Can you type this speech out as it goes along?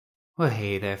Well,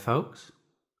 hey there, folks.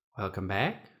 Welcome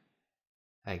back.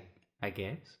 I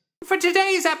guess. For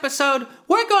today's episode,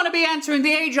 we're going to be answering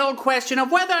the age-old question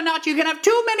of whether or not you can have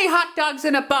too many hot dogs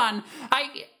in a bun.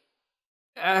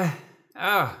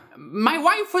 My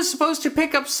wife was supposed to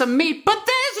pick up some meat, but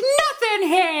there's nothing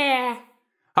here!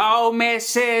 Oh,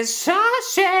 Mrs.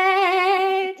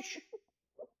 Sausage!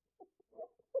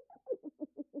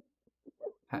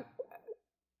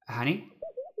 Honey?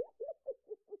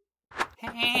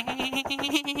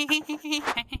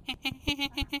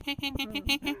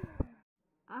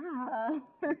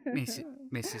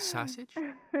 Mrs. Sausage?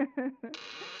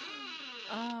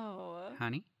 Oh.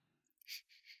 Honey? Shh.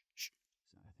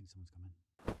 I think someone's coming.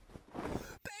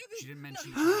 Baby! She didn't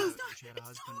mention she had a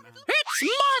husband. It's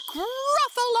Mark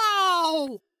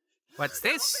Ruffalo! What's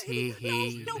this?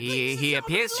 He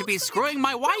appears to be screwing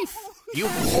my wife. You...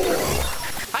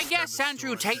 I guess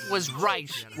Andrew Tate was right.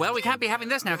 Well, we can't be having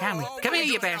this now, can we? Come here,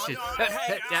 you bastard. No.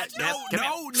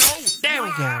 There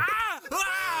we go.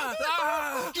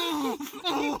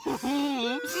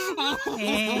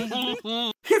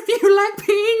 If you like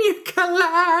pina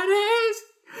coladas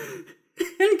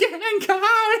and getting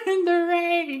caught in the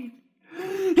rain,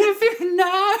 if you're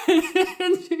not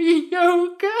into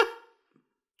yoga,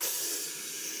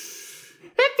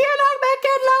 if you like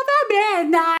making love at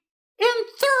midnight, in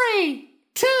 3,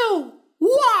 2,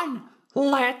 1,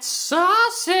 let's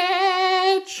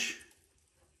sausage!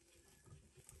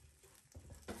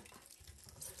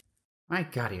 My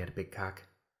God, he had a big cock.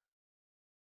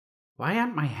 Why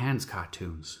aren't my hands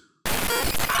cartoons? Will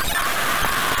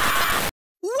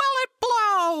it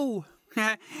blow?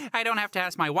 I don't have to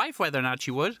ask my wife whether or not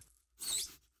she would.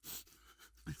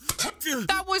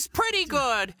 That was pretty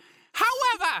good.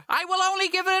 However, I will only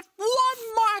give it 1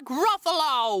 Mark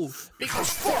Ruffalo. Because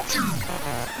fuck you!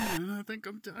 I think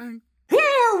I'm dying.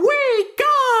 Here we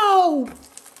go!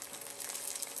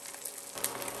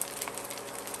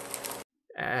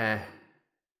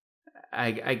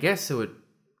 I guess it would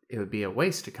be a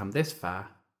waste to come this far.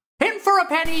 In for a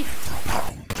penny.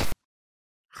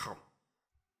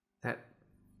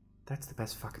 That's the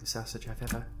best fucking sausage I've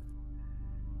ever...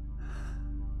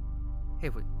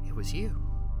 It was you.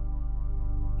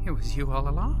 It was you all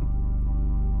along.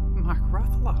 Mark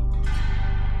Ruffalo.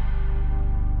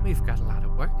 We've got a lot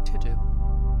of work to do.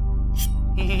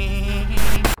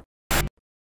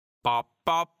 Bop,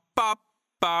 bop, bop,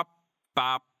 bop,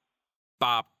 bop,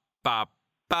 bop, bop,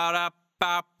 ba-da,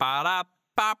 bop, ba-da,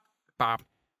 bop, bop,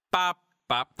 bop,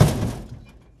 bop.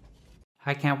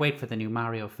 I can't wait for the new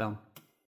Mario film.